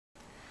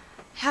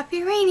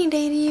Happy rainy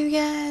day to you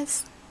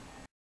guys.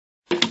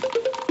 Be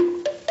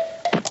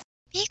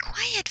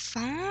quiet,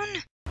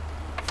 phone.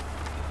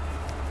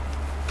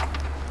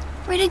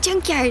 We're at a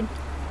junkyard. We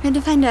had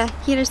to find a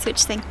heater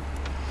switch thing.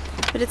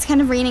 But it's kind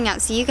of raining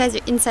out, so you guys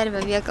are inside of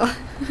a vehicle.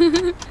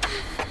 So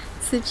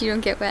that you don't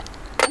get wet.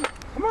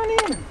 Come on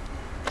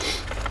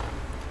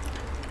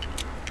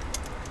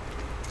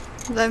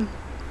in. The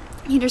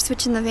heater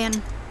switch in the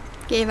van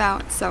gave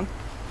out, so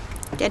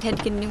Dad had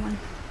to get a new one.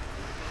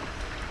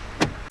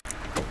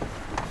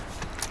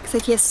 Looks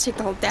like he has to take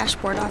the whole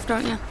dashboard off,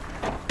 don't you?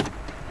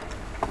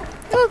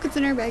 Look, it's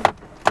an airbag.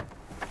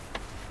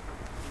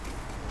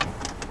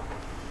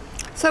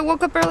 So I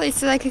woke up early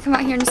so that I could come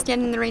out here and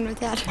stand in the rain with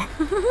Dad.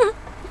 You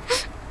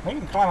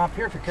can climb up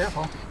here if you're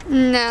careful.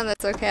 No,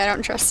 that's okay. I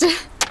don't trust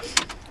it.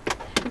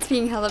 It's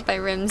being held up by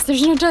rims.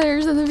 There's no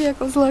tires on the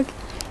vehicles, look.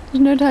 There's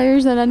no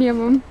tires on any of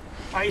them.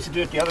 I used to do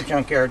it at the other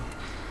junkyard.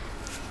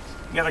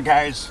 The other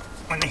guys,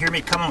 when they hear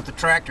me coming with the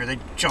tractor, they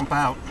jump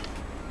out.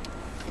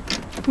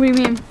 What do you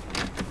mean?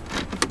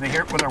 They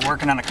hear when they're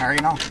working on a car,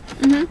 you know?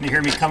 Mm-hmm. They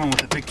hear me coming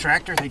with a big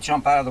tractor, they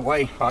jump out of the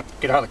way,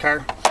 get out of the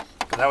car.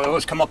 Because I would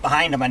always come up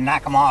behind them and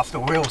knock them off the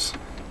wheels.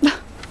 I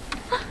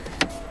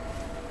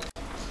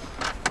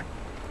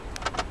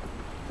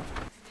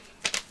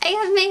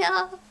got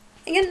mail.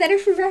 I got a letter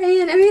from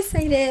Brian. I'm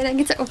excited. I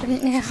get to open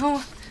it now.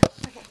 Okay.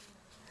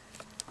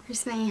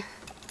 Here's my...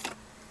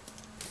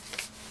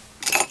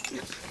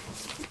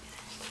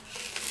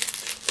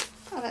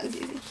 Oh, that was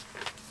easy.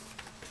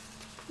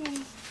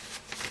 Yay.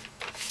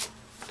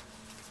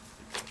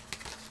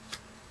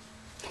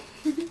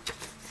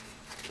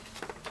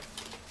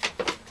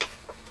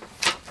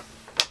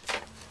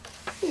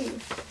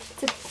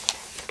 It's a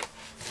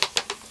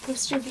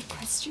poster of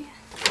Equestria.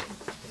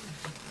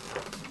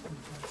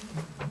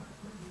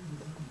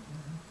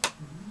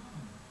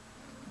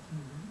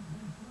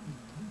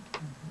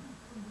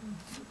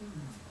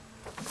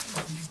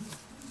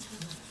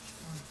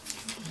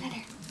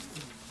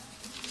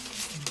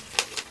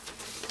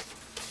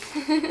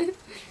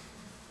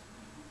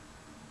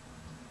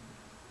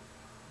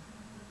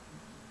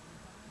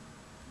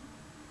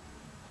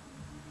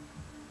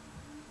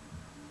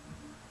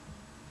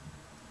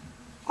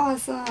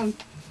 Awesome.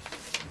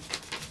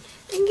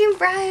 Thank you,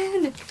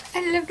 Brian.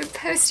 I love the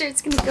poster.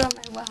 It's gonna go on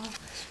my wall.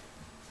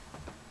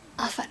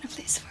 I'll find a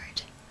place for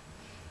it.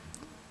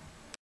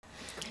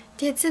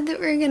 Dad said that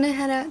we're gonna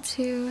head out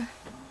to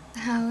the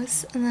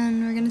house and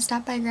then we're gonna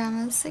stop by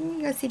Grandma's so I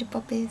can go see the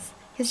puppies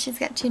because she's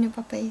got 2 new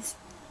puppies.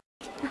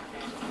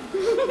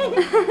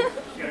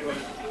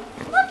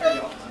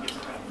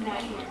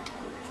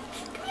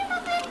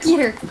 Get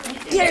her!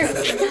 Get her!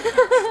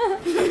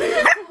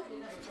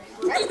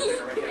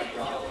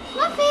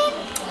 Muffin!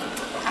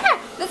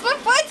 That's 1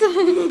 foot!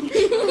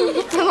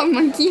 Hello,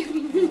 monkey.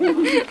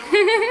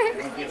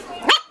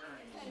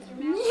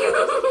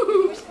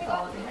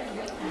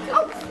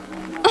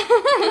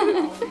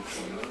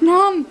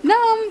 Nom,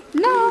 nom, nom,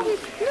 nom.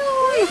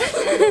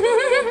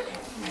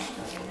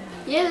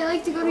 Yeah, they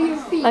like to go to your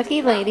feet.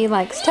 Lucky lady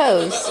likes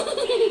toes.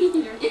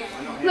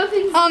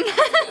 Muffins.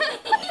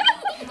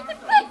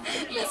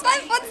 This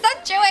 1 foot,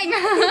 stop chewing.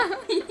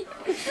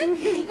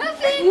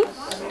 Muffin.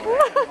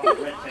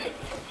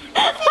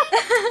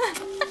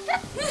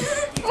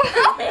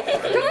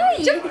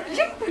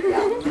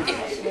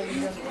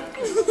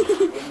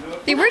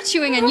 They were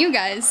chewing on you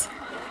guys.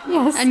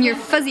 Yes. On your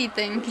fuzzy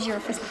thing, because you're a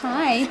fuzzy.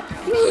 Hi.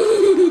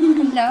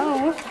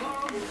 Hello.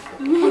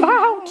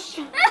 Ouch!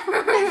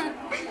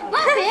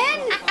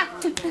 Muffin!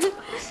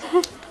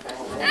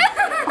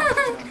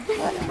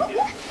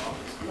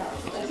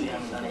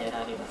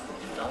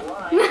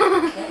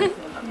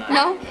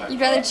 No?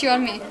 You'd rather chew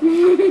on me.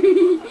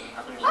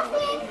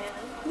 Muffin!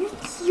 You're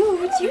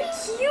cute. You're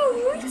cute.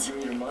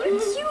 You're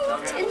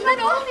cute. And let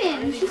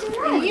Muffin. She's a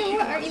run. You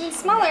are even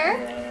smaller.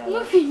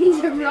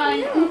 Muffin's a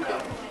run.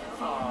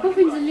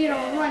 Muffin's a little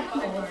run.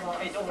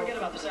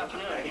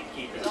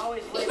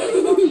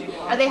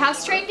 Are they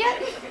house trained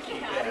yet?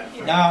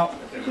 No.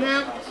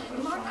 No.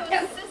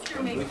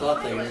 We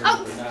thought they were.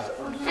 Oh!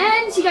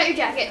 And you got your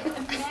jacket.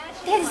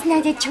 That is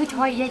not a chew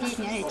toy. That is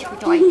not a chew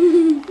toy.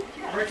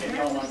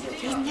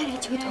 That is not a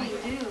chew toy.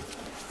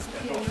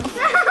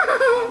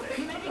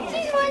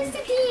 She wants to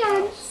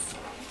dance.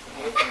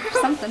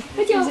 Something.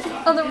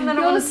 Other one I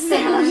don't want to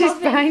say. She's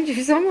behind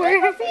you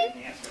somewhere.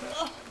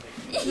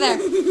 There.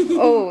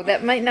 Oh,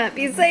 that might not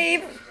be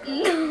safe.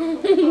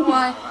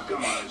 Why?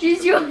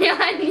 She's chewing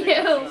on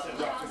you.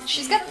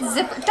 She's got the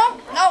zipper.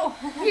 Don't. No.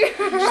 You're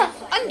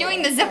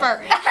undoing the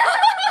zipper.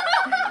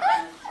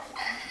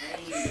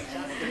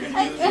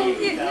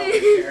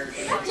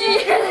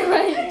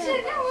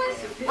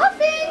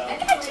 Muffin, I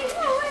got you.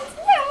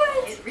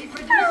 Muffin.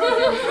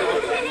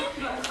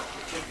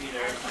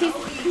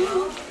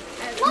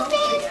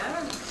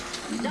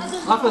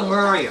 Muffin, where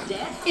are you?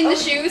 In the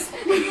shoes.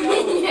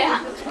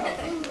 Yeah.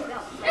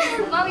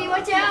 Mommy,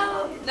 watch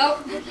out. Nope.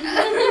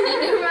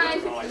 Run.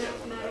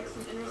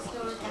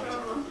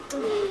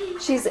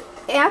 She's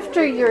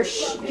after your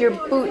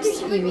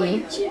boots,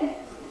 Evie. As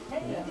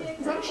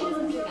long as she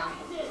doesn't pee on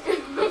it.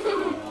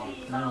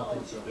 I don't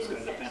think so.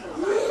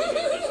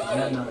 And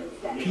then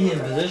pee in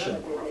position.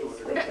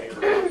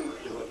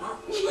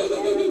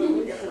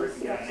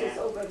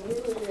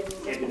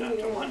 Maybe not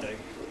until Monday.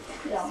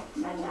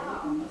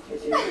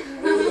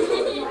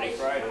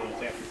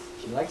 Friday.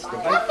 She likes to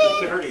bite.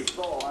 30.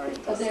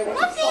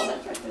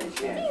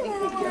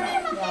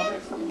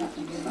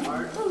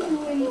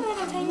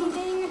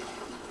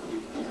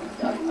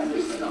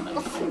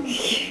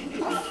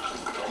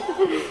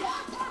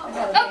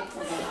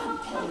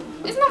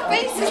 It's my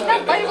face, it's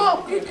not biteable.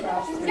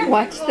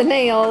 Watch the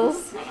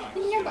nails.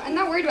 I'm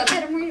not worried about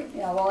that, I'm worried. See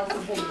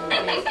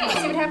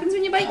what happens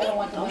when you bite me? I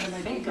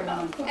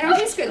don't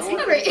taste good, see?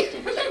 Great.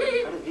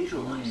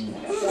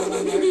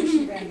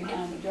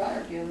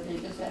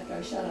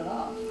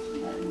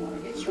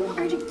 You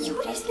are the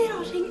cutest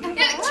little thing ever.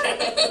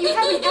 You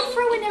have an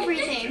afro and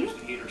everything.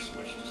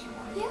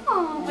 Yeah.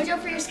 Watch out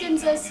for your skin,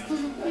 sis. That's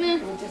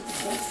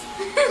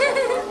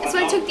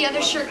why I took the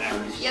other shirt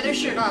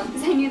off,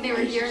 because I knew they were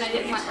here and I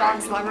didn't want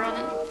dog slobber on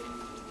it.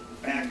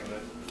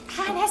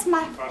 Ah, that's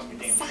my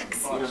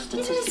socks.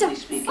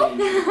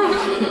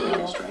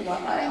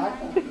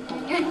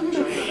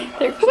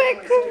 They're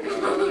quick.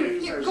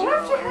 Here, go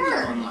after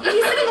her.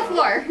 You sit on the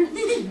floor. I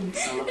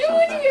don't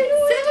want to get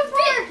sit on the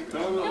floor. I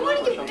don't want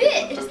to get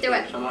bit. Just do it.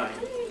 I don't want to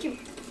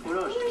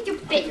get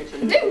bit.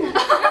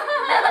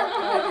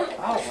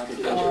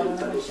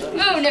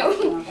 Oh no.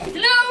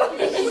 No!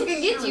 She's gonna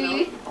get you.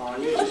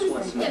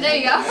 Yeah, there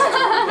you go.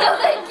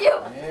 Thank you.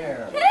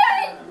 Hey!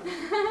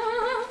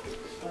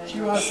 She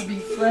wants to be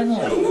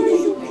friendly.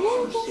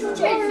 She's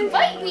trying to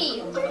bite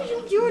me. Oh,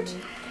 you're cute.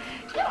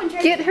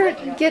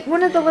 Get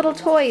one of the little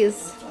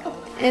toys.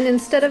 And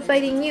instead of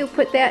biting you,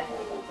 put that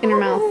in her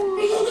mouth.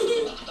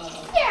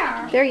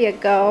 Yeah. There you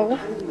go.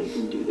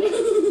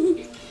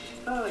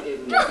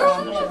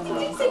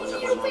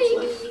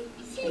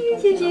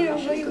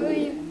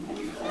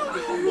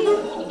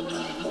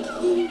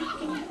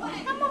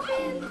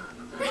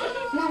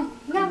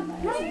 No.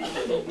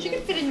 She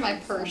can fit in my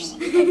purse.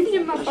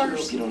 In my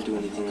purse. You don't do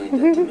anything like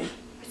that to me.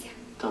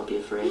 Don't be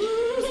afraid.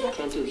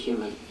 Can't do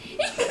human.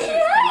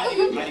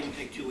 It might even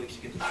take 2 weeks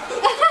to get the job.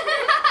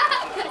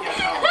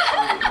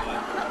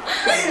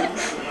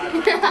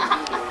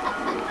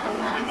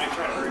 I might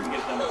try to hurry and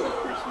get done before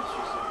Christmas.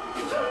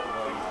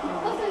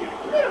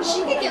 She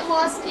could get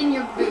lost in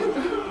your boot.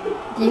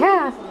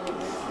 Yeah.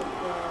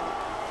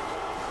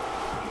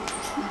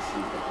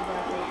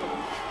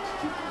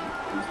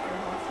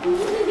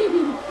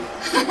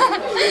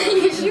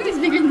 She was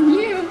bigger than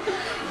you.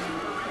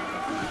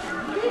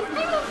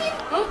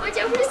 Oh, watch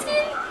out for the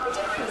skin. Watch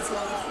out for the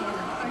skin.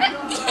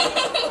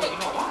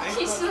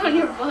 She's still on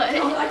your butt.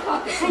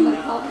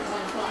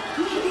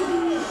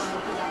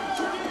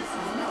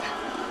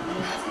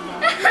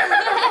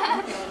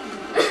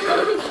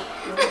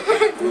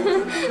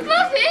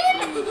 Muffin!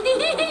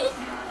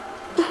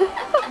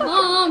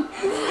 Mom!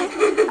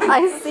 I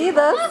see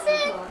this.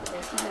 Muffin!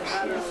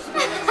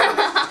 I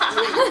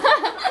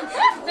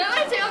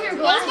want to take off your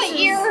glasses. My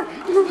ear.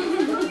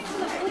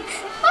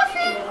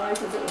 Muffin!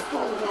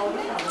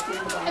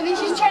 I think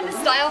she's trying to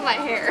style my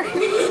hair.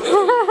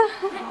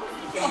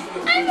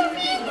 Hi,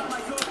 Muffin!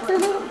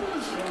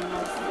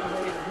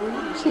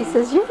 She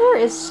says, your hair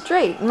is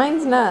straight.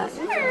 Mine's not.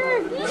 Does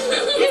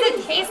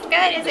it taste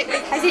good? Is it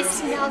because it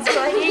smells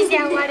good? Is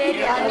that what it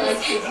is? On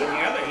the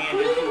other hand,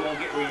 you won't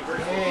get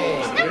reimbursed.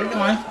 Hey, good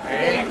one.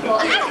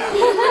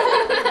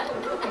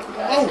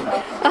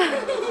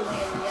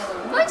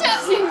 Watch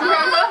out,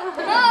 Grandma!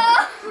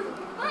 Oh,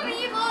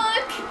 Mommy,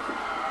 look!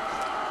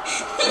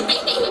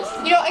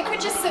 You know, I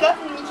could just sit up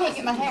and you can't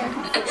get my hair.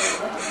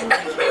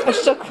 Or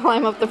she'll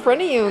climb up the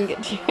front of you and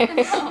get your hair.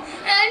 No.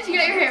 And you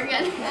got your hair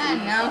again. I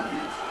know.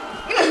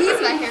 I'm gonna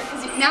lose my hair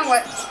because now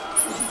what?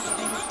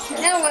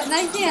 Now what?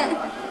 I can't.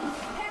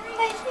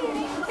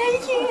 I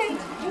can't.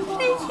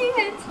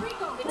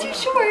 You're too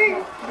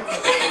short.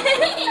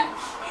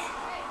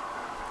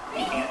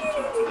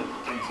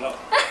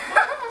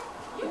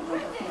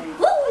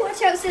 Woo!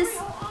 Watch out, sis.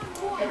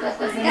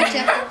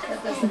 Gotcha.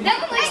 That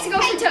one likes to go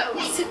for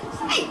toes.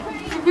 Hey!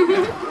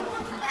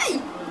 Hey!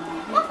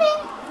 Muffin!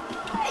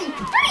 Hey!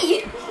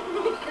 Hey!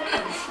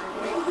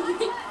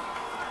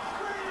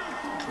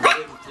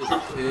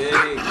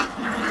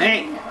 Hey,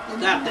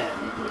 stop that.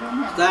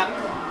 Stop.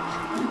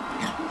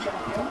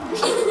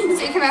 So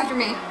you come after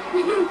me.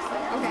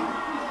 Okay.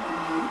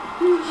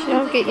 She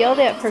don't get yelled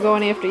at for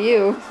going after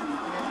you.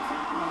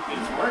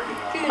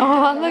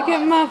 Oh, look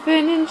at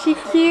Muffin, and she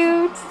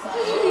cute.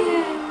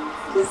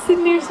 She's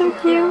sitting there so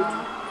cute.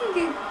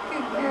 Good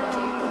girl.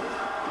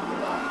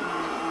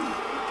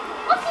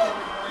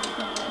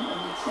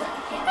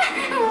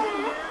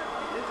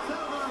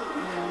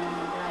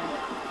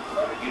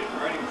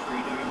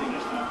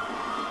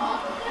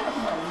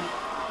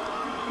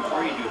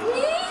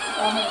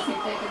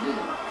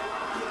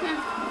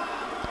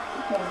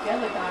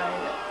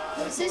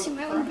 Sis, you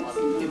might want to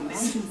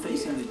Imagine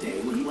facing the day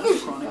with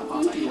less chronic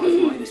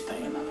osteoarthritis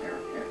pain.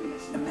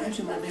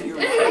 Imagine living your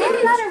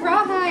I'm not a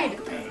rawhide.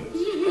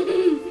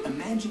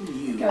 Imagine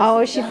you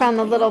Oh, she found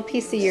the little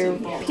piece of your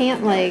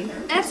pant leg.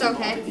 That's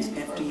okay. Is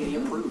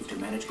FDA approved to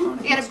manage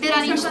chronic You got a bit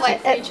on each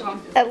leg for each of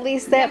them. At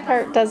least that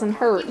part doesn't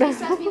hurt. day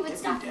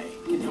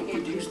can help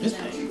reduce this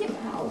pain.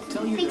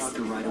 Tell your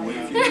doctor right away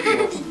if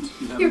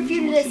you're You're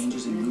furious.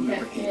 changes in mood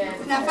or behavior.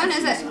 Not fun,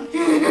 is it?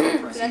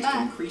 Pressings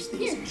to increase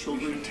these in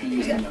children,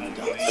 teens, and young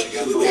adults.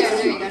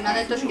 There you go. Now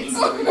that doesn't get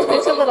stuck.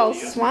 There's a little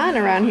swan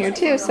around here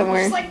too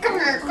somewhere. It's like, come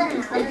here, come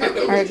here, come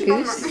here. Or a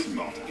goose.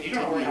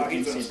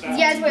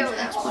 Yeah, it's way over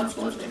there.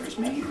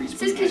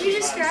 Says, could you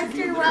distract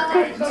her while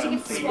I go to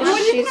get the swan? What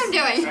do you think I'm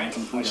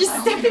doing? She's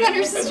stepping on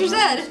her sister's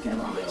head.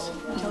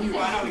 Tell your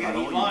doctor about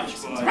all your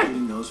medicines,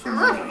 including those for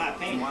malaria.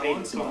 And while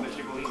on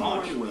Cymbalta, call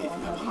right away if you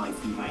have high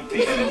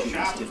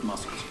fever, stiff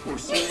muscles, or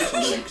serious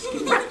allergic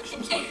skin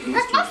reactions like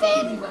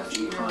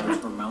blisters,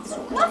 hives, or mouth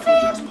sores, or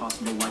just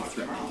possible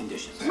life-threatening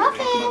conditions. Talk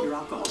about your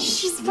alcohol.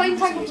 She's playing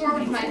tug of war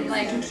with my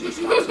leg.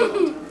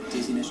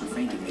 Dizziness or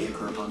fainting may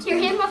occur upon Here,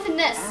 hand muffin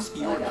this. Ask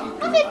your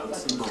doctor about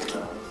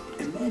Cymbalta.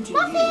 Imagine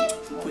you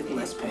with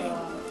less pain.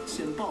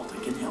 Cymbalta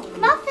can help.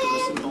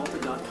 Muffin. Go to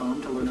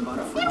Cymbalta.com to learn about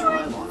a free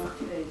trial offer.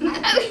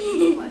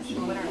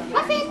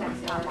 Muffin.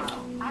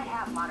 I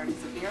have moderate to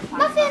severe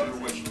Muffin.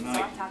 so I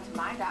talked to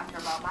my doctor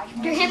about my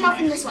Your hand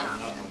muffin this one.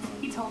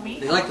 He told me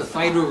They like to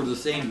fight over the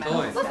same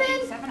toy.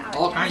 Muffin.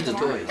 All kinds of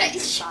toys. Put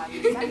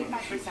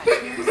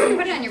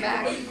it on your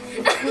back.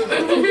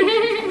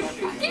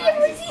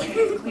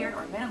 cleared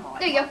or minimal.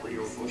 There you go.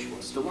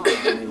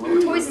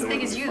 Toys as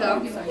big as you,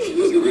 though.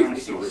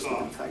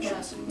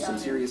 Some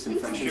serious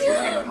infections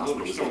without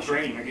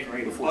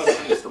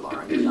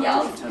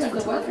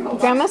hospitalization.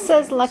 Grandma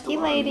says Lucky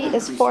Lady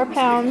is 4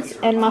 pounds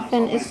and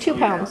Muffin is 2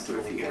 pounds.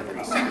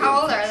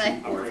 How old are they?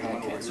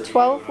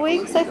 12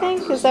 weeks, I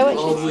think. Is that what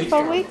 12 she? weeks.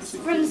 12 weeks?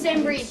 From the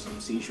same breed.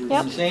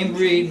 Yep. Same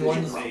breed, and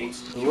one's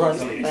runs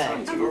like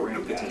that.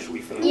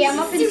 Yeah,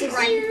 Muffin's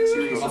right.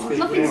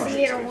 Muffin's a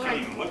little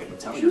one.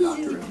 Tell your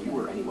doctor if you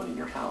or anyone in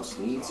your house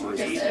needs or is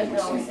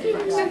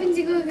Muffin's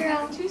a good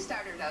girl. 2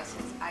 starter doses.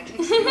 I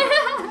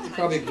take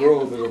Probably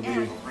grow, but it'll be a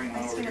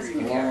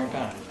long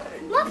time.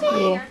 Muffin!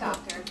 your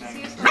doctor.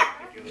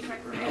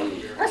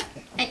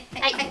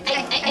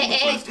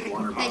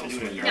 water bottles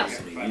when you're less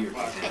than a year.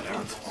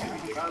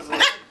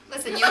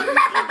 Listen, you.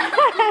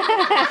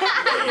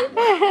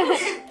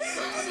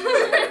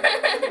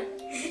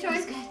 Your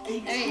toy's good.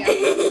 There you go.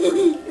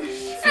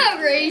 Oh,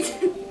 great.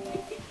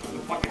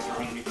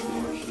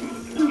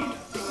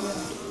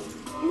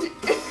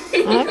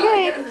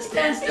 Okay.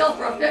 Stand still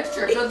for a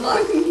picture. Good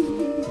luck.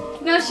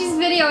 No, she's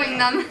videoing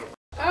them.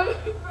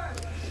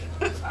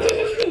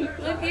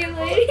 Look at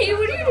lady.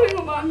 What are you doing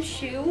with mom's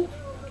shoe?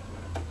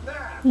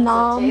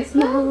 Nom,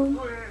 nom.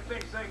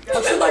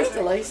 Oh, she likes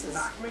the laces.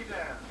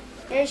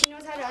 Yeah, she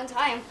knows how to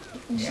untie them.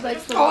 She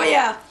likes the Oh,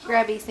 yeah.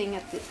 grabby thing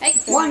at the.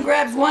 One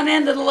grabs one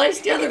end of the lace,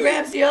 the other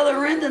grabs the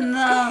other end, and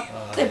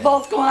they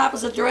both go in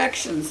opposite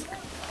directions.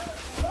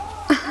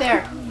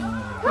 There.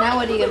 Now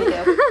what are you gonna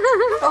do?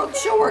 Oh,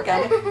 she'll work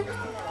on it.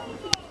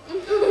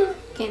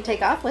 Can't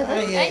take off with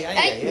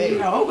it.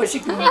 No, but she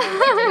can.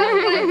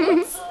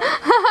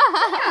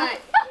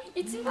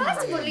 It's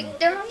impossible.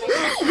 They're on the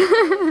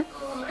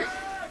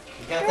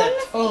You got that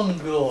tongue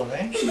going,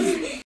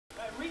 eh?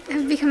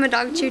 I've become a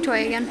dog chew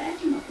toy again.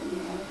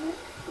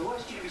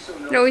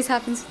 It always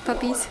happens with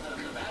puppies.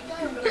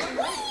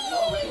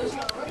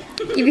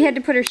 Evie had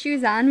to put her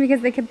shoes on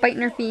because they kept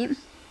biting her feet.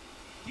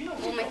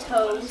 On my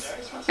toes.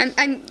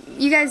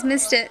 You guys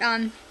missed it.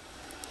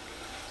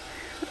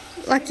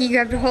 Lucky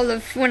grabbed a hold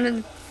of one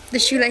of the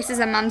shoelaces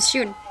on Mom's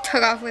shoe and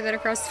took off with it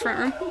across the front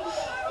room.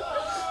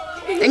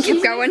 And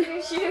kept going.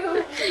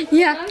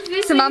 Yeah,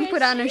 so Mom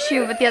put on her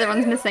shoe, but the other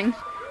one's missing.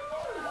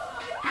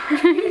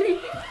 Wait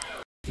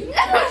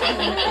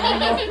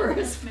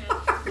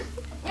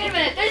a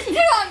minute, there's two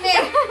on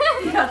there.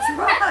 That's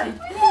right.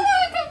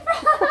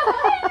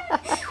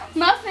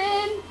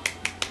 Muffin.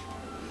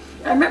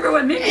 I remember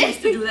when Mimi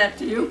used to do that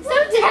to you. So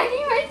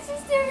tiny, my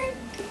sister.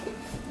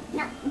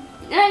 No.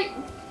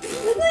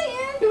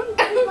 Don't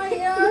do my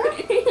hair.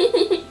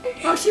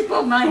 Oh, she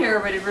pulled my hair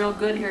already real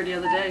good here the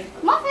other day.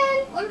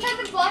 Muffin, I'm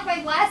trying to block my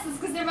glasses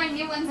because they're my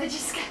new ones I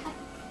just got.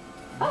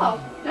 Oh,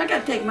 I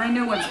gotta take my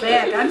new ones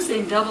back. I'm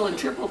seeing double and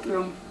triple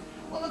through them.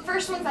 Well, the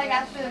first ones I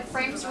got, the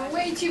frames were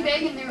way too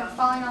big and they were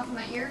falling off of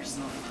my ears.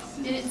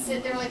 They didn't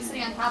sit, they were like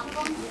sitting on top of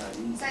them.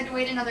 So I had to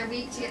wait another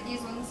week to get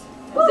these ones.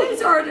 Well,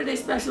 they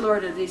special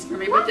ordered these for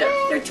me, but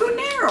they're too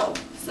narrow.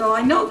 So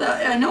I know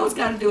it's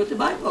got to do with the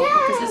bipolar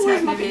because this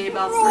happened to me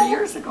about 3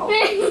 years ago.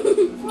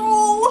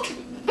 Roll.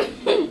 I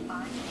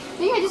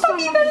think I just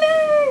want I'm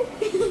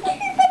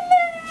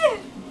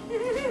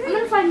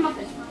gonna find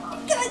Muffin.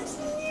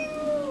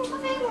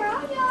 Muffin, where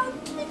are you?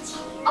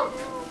 Oh,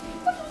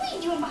 what are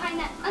you doing behind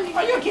that? Are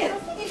you kidding?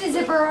 Need a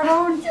zipper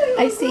around.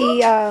 I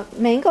see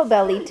Mango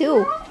Belly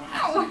too.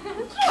 Ow.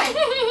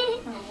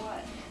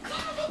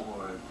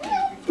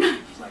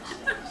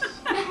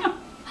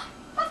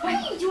 What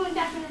are you doing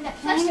back in that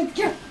plastic?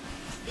 No.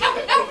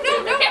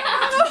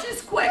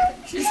 She's quick.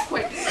 She's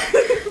quick.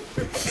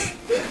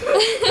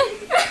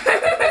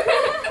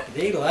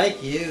 They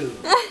like you.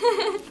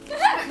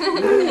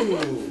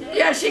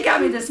 Yeah, she got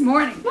me this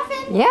morning.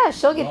 Yeah,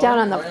 she'll get down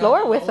on the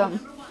floor with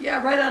them.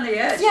 Yeah, right on the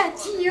edge. Yeah,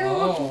 it's you.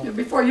 Oh.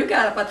 Before you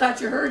got up, I thought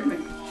you heard me.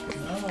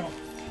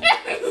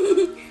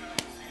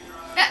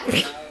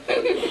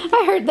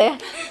 I heard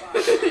that.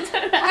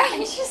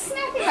 She's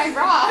snapping my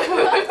bra.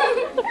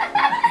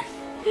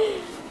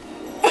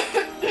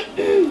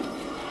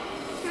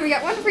 We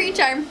got one for each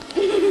arm.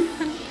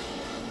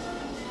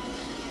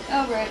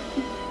 Oh, right.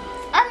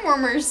 Arm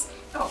warmers.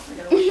 Oh,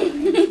 forget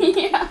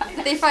it.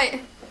 Yeah, they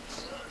fight.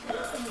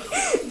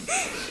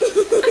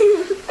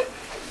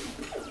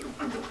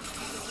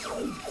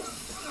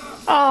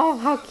 Oh,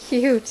 how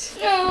cute.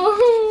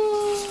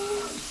 Oh.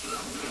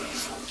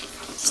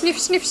 Sniff,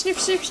 sniff, sniff,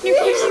 sniff, sniff,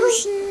 sniff,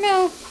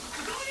 smell.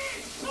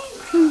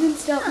 Good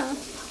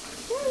stuff.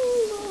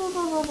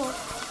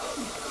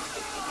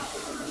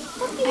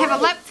 I have a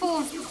lap full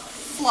of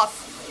fluff.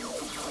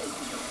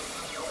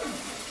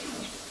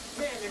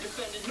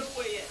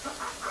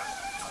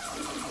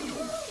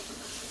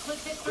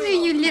 Hey,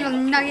 you little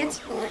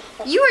nugget.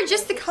 You are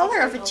just the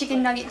color of a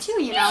chicken nugget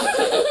too, you know.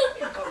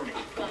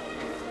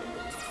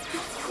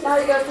 Now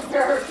you gotta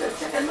compare her to a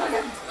chicken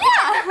nugget.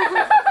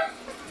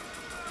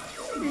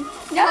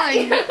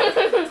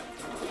 Yeah.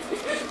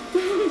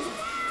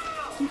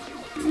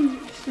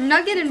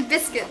 Nugget and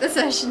biscuit. That's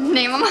what I should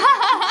name them.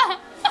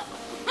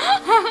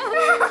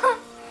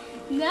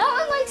 That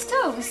one likes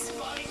toast.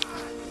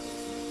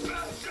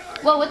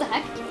 Whoa, what the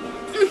heck?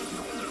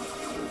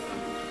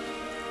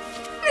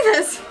 Look at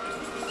this.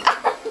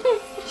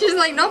 She's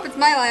like, nope, it's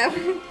my lap.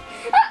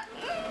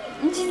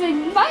 And she's like,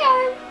 my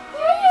arm. Oh,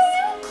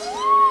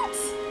 you're so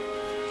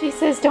cute. She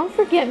says, don't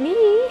forget me.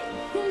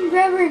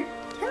 Grab her.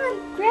 Come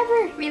on, grab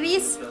her.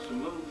 Release. Rub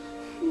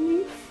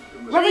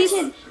her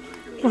chin.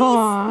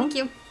 Aww. Thank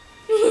you.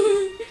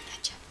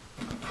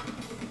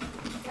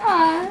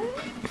 Aww.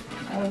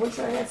 I wish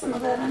I had some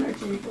of that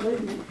energy,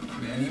 believe me.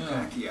 Manny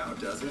Pacquiao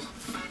does it.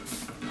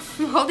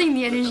 I'm holding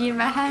the energy in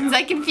my hands.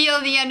 I can feel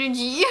the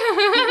energy.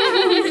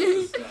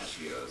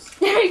 Pistachios.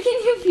 Can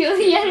you feel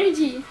the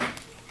energy?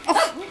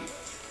 Oh.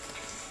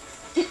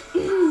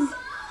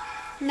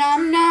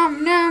 Nom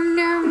nom nom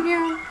nom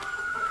nom.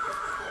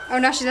 Oh,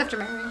 now she's after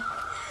Mary.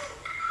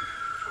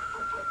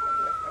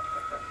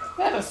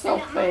 That is so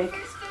fake.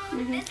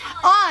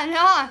 Oh,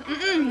 no.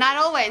 Not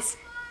always.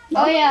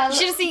 Oh, yeah. You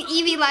should have seen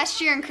Evie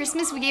last year on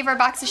Christmas. We gave her a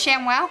box of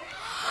ShamWow.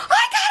 I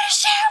got a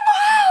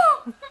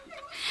ShamWow!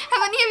 How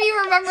many of you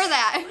remember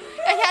that?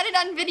 I had it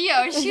on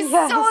video. She's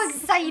so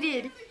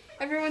excited.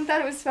 Everyone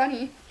thought it was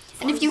funny.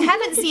 And if you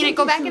haven't seen it,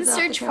 go back and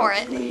search for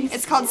it.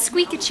 It's called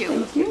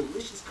Squeakachu.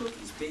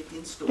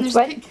 There's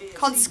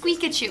called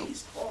Squeakachu.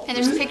 And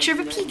there's a picture of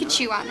a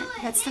Pikachu on it.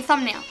 That's the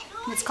thumbnail.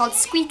 And it's called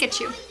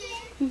Squeakachu.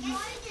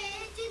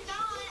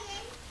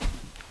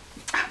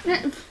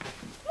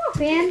 Oh,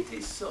 man. It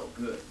tastes so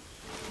good.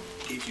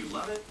 If you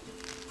love it,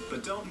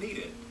 but don't need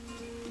it,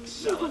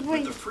 sell it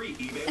with the free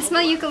eBay. I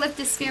smell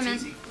eucalyptus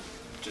spearmint.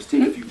 Just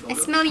take a few I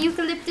photos. smell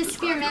eucalyptus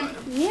spearmint.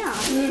 Yeah.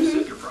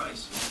 Set your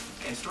price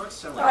and start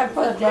selling. I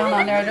put it down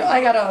on there.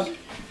 I gotta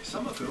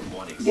Some of whom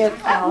want get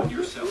exactly out. what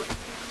you're selling.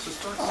 So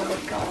start selling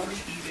with the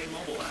free eBay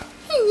mobile app.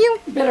 Hey, you.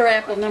 bitter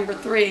apple number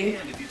 3.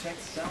 And if you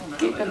text sell now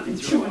Keep at it from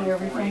chewing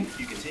everything.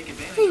 you can take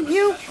advantage Hey, of a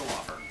you. special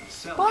offer.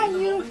 Sell Bye, in the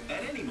you. moment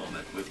at any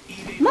moment with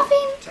eBay.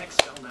 Muffin. Text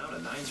sell now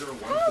to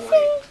 90148.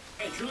 Muffin.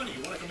 Hey, Johnny, you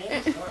want to come over?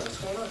 What's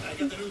going on? I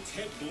got the new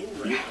Ted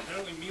Blu-ray.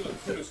 Apparently Mila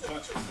Kunis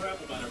talks crap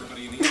about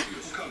everybody in the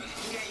interviews. Coming.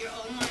 You got your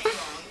own mic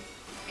wrong,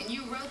 and you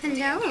wrote the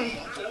Hello.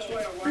 That's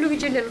why I wanted Look at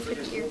your little to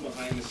picture.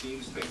 behind the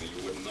scenes thing that you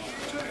wouldn't know.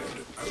 Ted,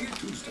 how are you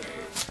Tuesday?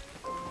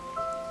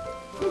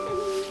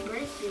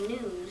 Break the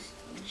news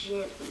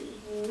gently.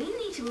 We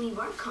need to leave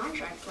our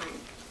contract plan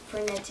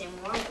for Nets and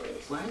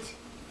Wireless. What?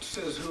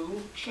 Says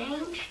who?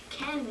 Change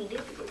can be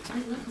difficult.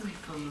 I left my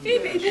phone.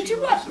 Phoebe, did you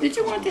want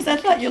these? I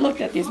thought you looked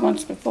at these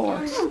once before.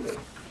 Remember,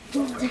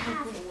 it's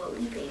half of what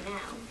we pay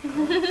now.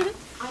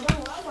 I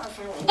don't love our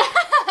family.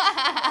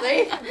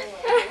 See?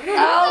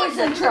 Always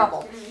in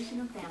trouble.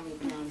 Generational family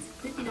plans.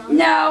 $50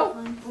 No.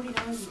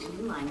 $40 each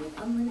new line with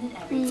unlimited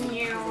everything.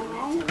 Visit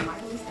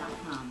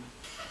netsandwireless.com.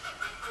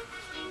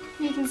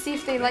 You can see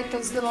if they like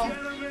those little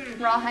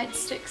rawhide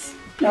sticks.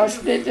 No,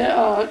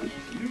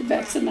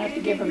 Beth said not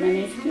to give them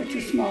any. They're too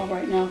small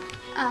right now.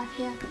 Ah,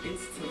 yeah.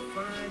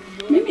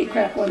 Mimi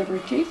cracked one of her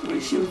teeth when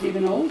she was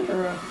even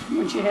older,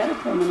 when she had a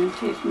permanent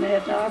teeth and they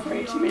had to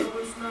operate. She made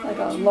like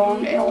a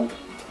long L.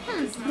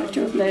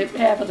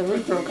 Half of the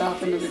root broke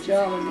off into the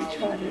jaw when they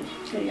tried to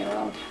take it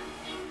out.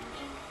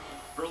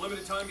 For a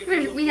limited time, get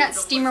We got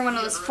Steamer one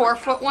of those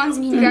 4-foot ones,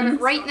 and you can grab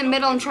it right in the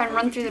middle and try and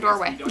run through the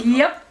doorway.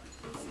 Yep.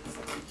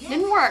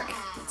 Didn't work.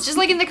 It's just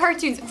like in the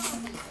cartoons.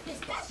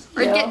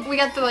 Or Yeah. we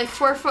got the like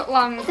 4-foot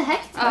long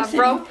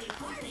rope,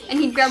 and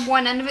he'd grab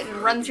one end of it and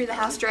run through the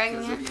house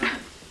dragging it.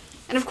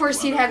 And of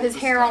course he'd have his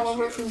hair all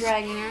over it from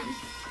dragging it.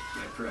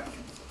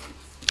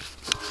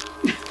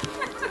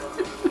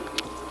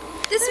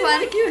 This They one,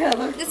 like you,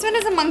 Heather. this one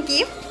is a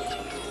monkey.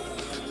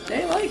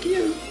 They like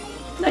you.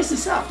 Nice and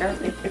soft, aren't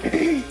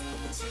they?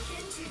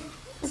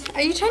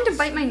 Are you trying to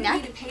bite my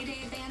neck?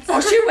 Oh,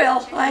 she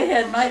will. I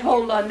had my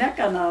whole neck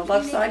on the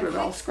left side was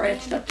all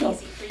scratched up till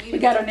we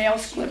got her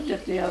nails clipped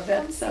at the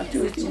vet's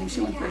Tuesday when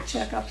she went for a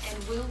checkup.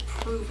 And we'll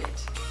prove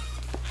it.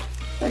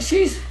 But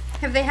she's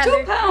Have they had 2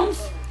 their...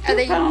 pounds. Are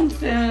 2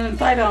 pounds and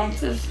 5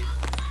 ounces.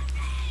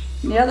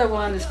 And the other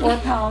one is 4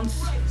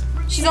 pounds.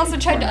 She's also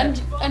tried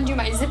to undo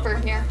my zipper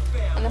here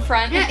on the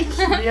front.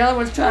 The other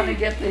one's trying to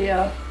get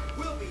the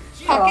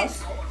Pocket.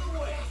 cross.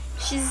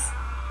 She's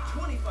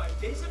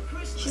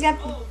got...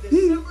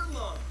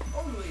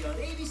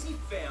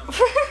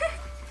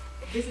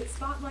 Visit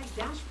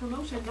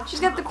spotlight-promotion.com.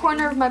 She's got the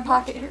corner of my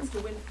pocket here. To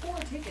win 4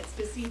 tickets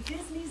to see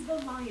Disney's The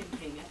Lion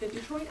King at the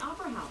Detroit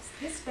Opera House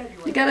this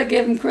February. You gotta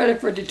give them credit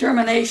for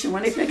determination.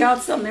 When they pick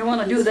out something they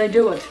want to do, they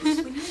do it.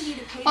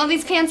 Well,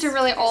 these pants are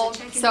really old,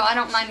 so I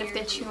don't mind if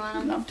they chew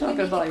on them. I'm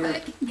talking about your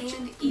And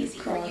easy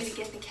for you cross. to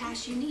get the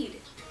cash you need.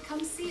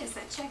 Come see us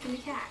at Check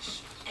into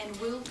Cash, and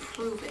we'll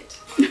prove it.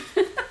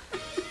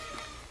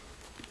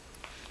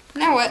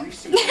 Now what?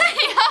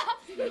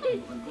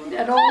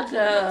 That old,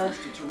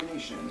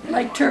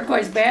 like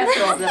turquoise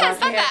bathrobe that I've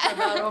had for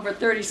about over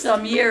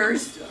 30-some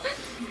years.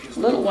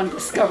 Little one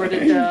discovered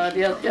it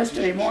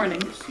yesterday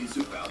morning.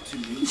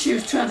 She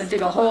was trying to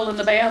dig a hole in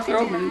the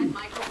bathrobe and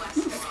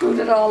scoot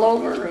it all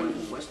over and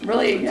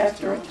really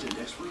after it.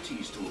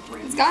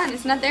 It's gone.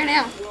 It's not there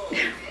now.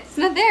 It's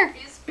not there.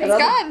 It's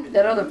gone.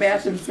 That other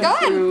bathroom's been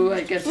through,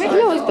 I guess. She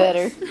knows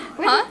better.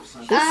 Huh?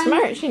 She's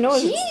smart. She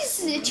knows.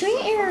 She's chewing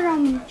air. I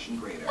don't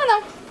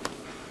know.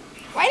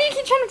 Why do you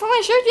keep trying to pull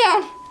my shirt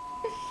down?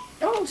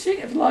 Oh,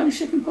 as long as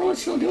she can pull it,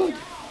 she'll do it.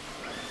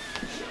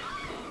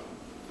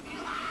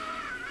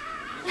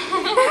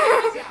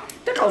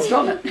 Tickles,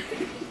 don't it?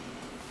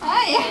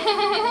 Hi.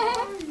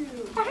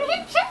 What are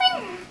you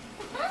chewing?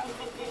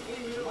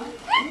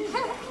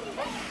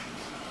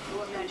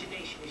 Your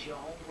imagination is your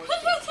own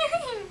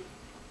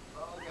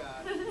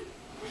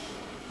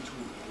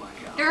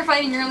They were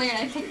fighting earlier and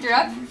I picked her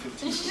up and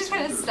she just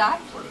kind of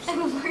stopped and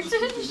looked at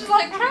it and she's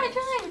like, what am I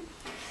doing?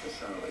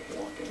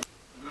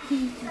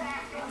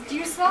 Do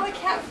you smell the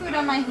cat food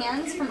on my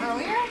hands from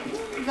earlier?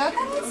 Is that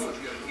what that is?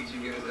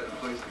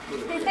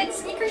 They fed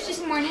sneakers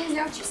this morning. Is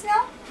that what you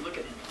smell? Look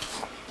at him.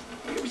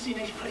 Have you ever seen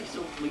anybody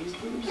so pleased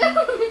with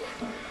himself?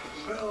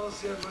 Well,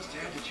 Sam must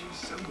have had to choose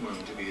someone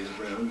to be his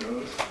brown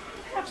nose.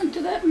 What happened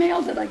to that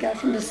mail that I got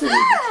from the city?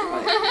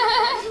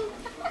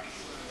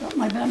 Got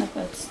my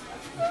benefits.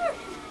 I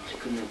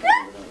couldn't have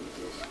done it without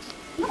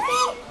you.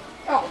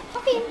 Oh,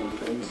 Muffin.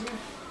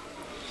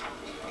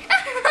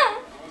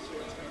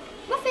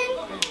 Muffin.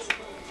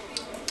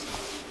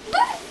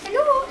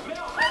 Hello.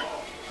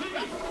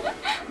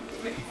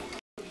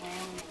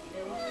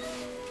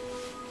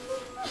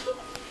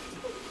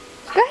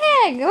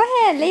 Go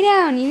ahead, lay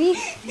down, Evie.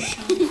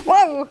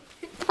 Whoa.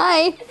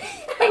 Hi.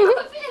 Whoa,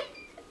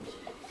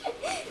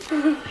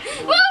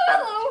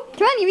 hello.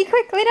 Come on, Evie,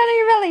 quick, lay down on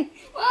your belly.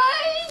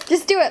 Why?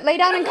 Just do it. Lay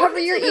down and cover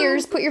your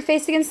ears. Put your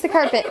face against the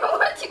carpet.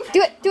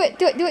 Do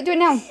it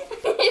now.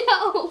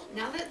 No.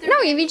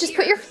 No, Evie, just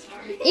put your...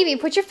 Evie,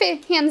 put your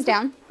hands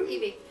down.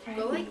 Evie,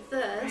 go like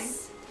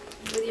this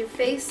with your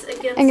face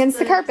Against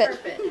the carpet.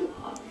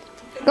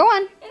 Go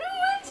on.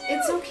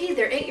 It's okay.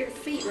 They're at your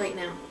feet right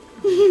now.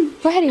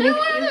 Go ahead, Evie.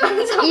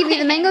 Evie,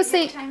 the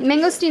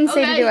mangosteens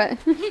say to do it.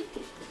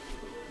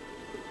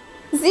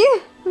 See?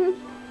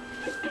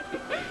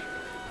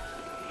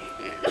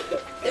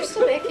 They're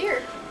still back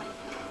here.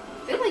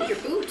 They like your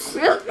boots.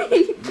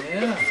 Really?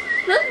 Yeah.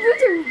 Those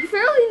boots are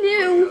fairly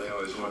new. They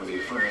always want to be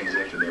friends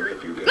after they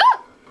rip you good.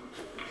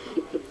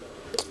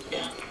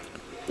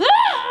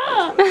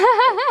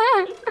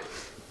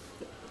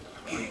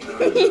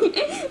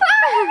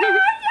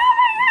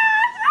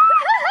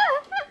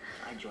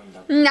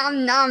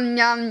 Nom nom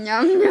nom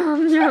nom nom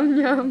nom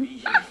nom.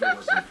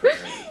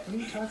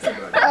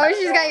 Oh,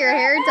 she's got your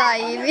hair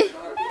tied, Evie.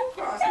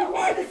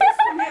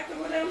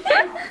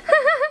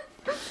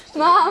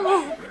 Mom.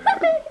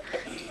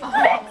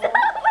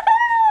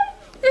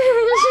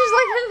 She's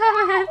like a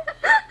man.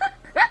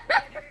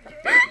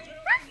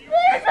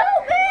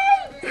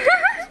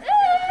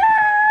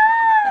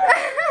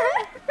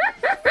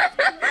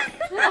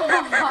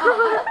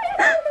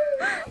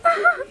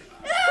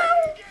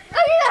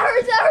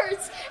 That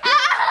hurts. Ow!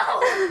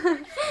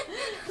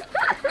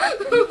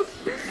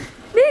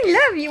 They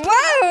love you.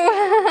 Whoa!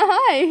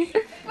 Hi.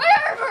 My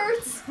arm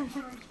hurts.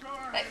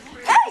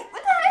 Hey,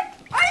 what the heck?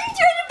 Why are you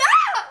turning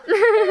back?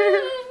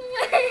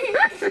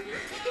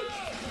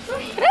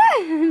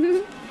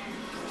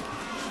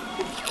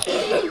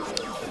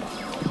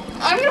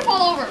 I'm gonna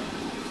fall over.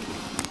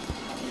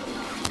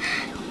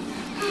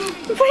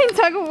 You playing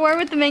tug of war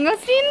with the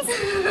mangosteens?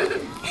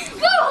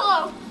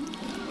 Whoa!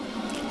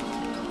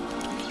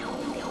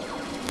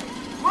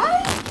 Why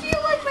do you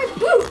like my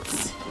boots?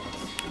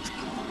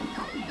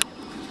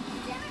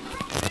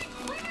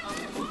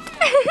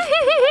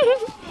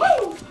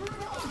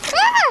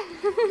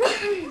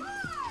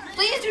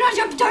 Please do not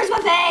jump towards my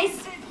face.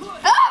 Oh,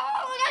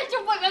 I gotta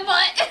jump like my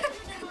butt.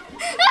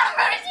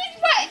 She's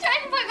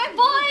trying to bite my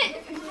butt.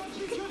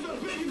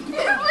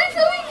 What's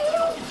going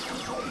on?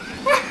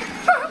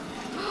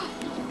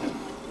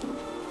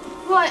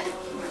 What?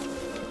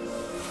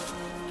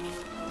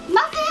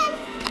 Muffin!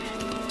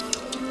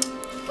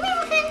 Come here,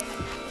 Muffin!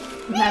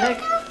 Medic?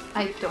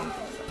 I don't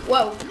think so.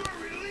 Whoa.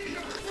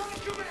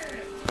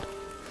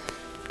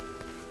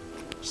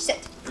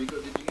 Sit. Rico,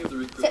 did you give the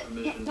recruit Sit.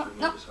 permission Yeah, to no,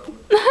 remove his helmet?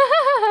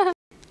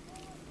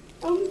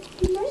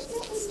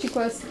 It's too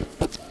close.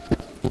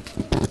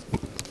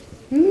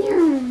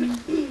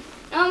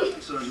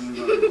 Sergeant, we've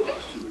already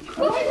lost two recruits.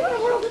 Why in the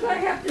world did I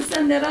have to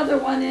send that other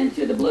one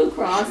into the Blue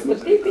Cross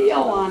with PPO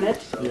on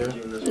it? Yeah.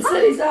 The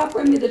city's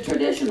offering me the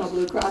traditional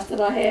Blue Cross that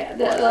I had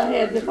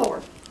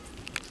before.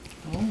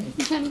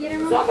 You trying to get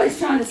him? Somebody's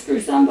trying to screw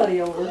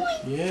somebody over.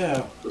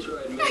 Yeah. That's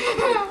right,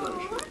 military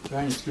punishment.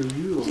 Trying to screw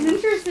you She's over.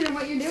 interested in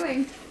what you're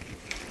doing.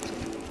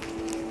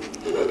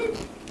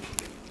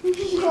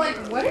 She's like,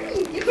 what are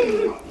you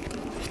doing?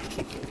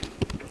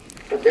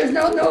 But there's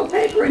no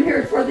paper in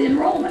here for the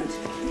enrollment.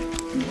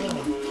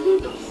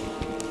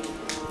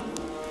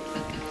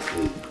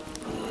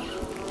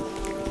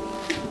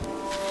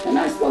 And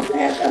I'm supposed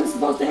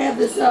to have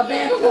this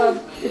back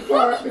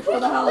before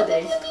the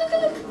holidays.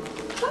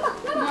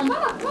 Mama.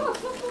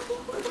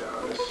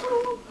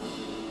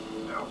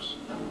 Helps.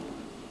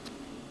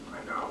 I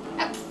know.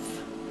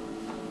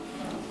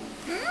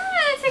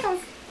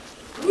 Tickles.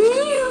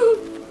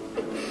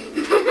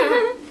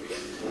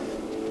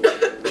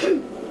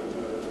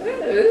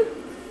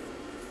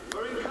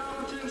 For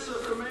incompetence of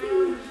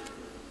command,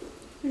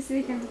 Let's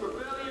see the camera. for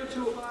failure to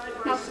abide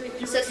by No,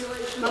 safety sis.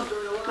 regulations No,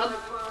 during a no. live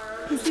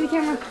fire, Let's see the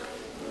camera.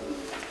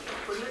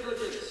 for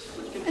negligence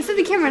which can I see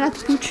the camera, not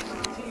the pooch.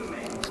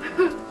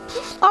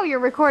 Oh, you're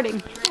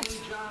recording.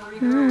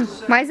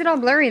 Why is it all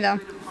blurry though?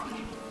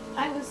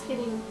 I was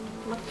getting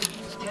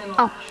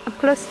Oh, up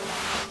close.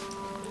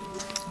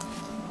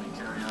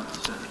 carry out the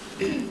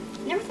sentence.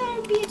 Never thought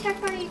I'd be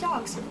attacked by any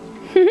dogs.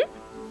 The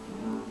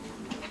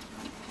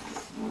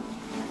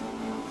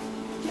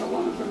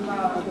woman from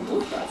the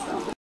Blue Cross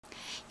company.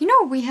 You know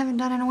what we haven't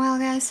done in a while,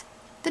 guys?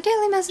 The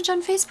daily message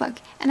on Facebook.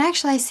 And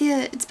actually, I see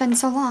that it's been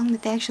so long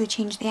that they actually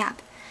changed the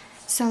app.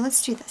 So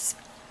let's do this.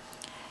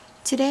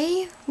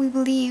 Today, we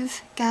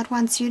believe God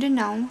wants you to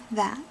know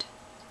that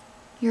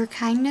your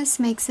kindness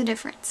makes a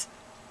difference.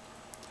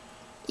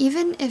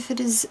 Even if it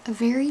is a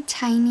very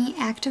tiny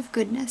act of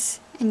goodness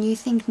and you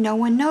think no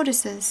one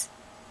notices,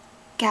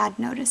 God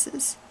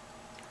notices.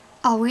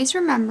 Always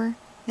remember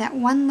that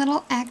one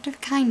little act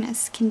of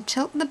kindness can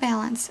tilt the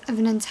balance of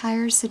an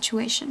entire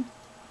situation.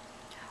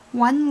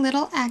 One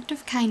little act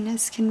of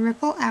kindness can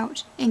ripple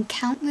out in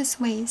countless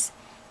ways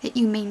that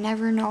you may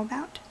never know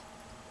about.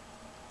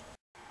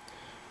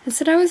 That's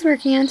what I was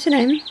working on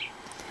today. And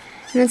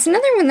that's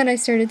another one that I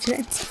started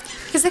today.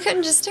 Because I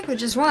couldn't just stick with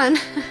just one.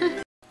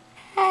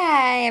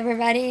 Hi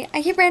everybody.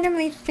 I keep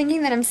randomly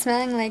thinking that I'm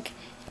smelling like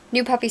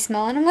new puppy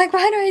smell. And I'm like,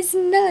 why do I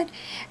smell it?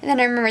 And then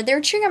I remembered they were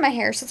chewing on my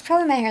hair. So it's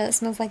probably my hair that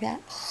smells like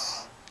that.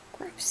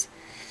 Gross.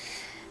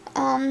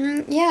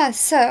 Yeah,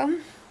 so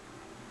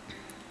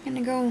I'm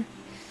gonna go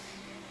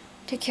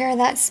take care of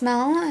that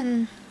smell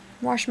and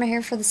wash my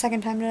hair for the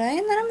second time today,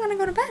 and then I'm gonna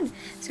go to bed.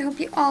 So I hope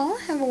you all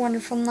have a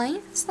wonderful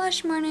night,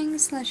 / morning,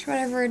 /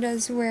 whatever it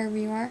is, wherever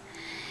you are.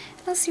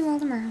 And I'll see you all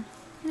tomorrow.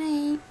 Good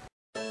night.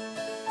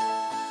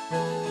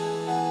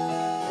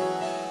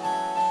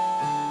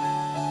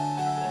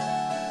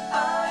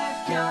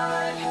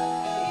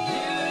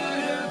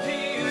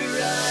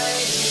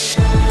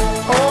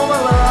 All my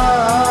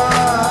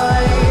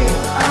life,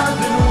 I've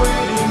been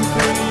waiting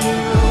for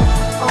you.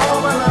 All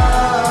my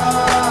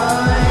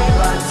life,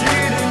 I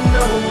didn't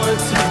know what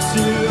to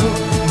do.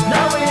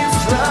 Now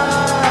it's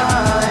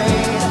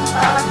right,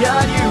 I've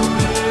got you,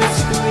 it's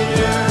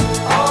clear.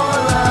 All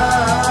my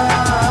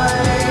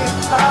life,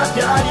 I've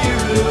got you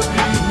to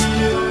be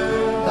here.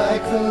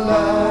 Like the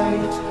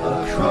light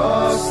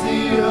across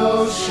the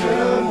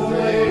ocean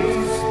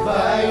waves,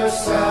 by your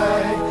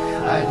side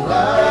I'd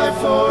lie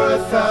for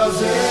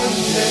 1,000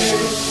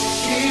 days.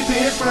 Keep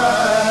it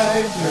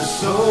bright, your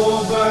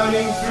soul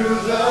burning through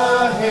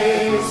the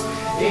haze.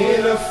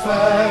 In a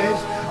fight,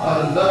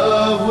 our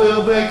love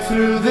will break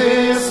through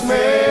this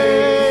maze.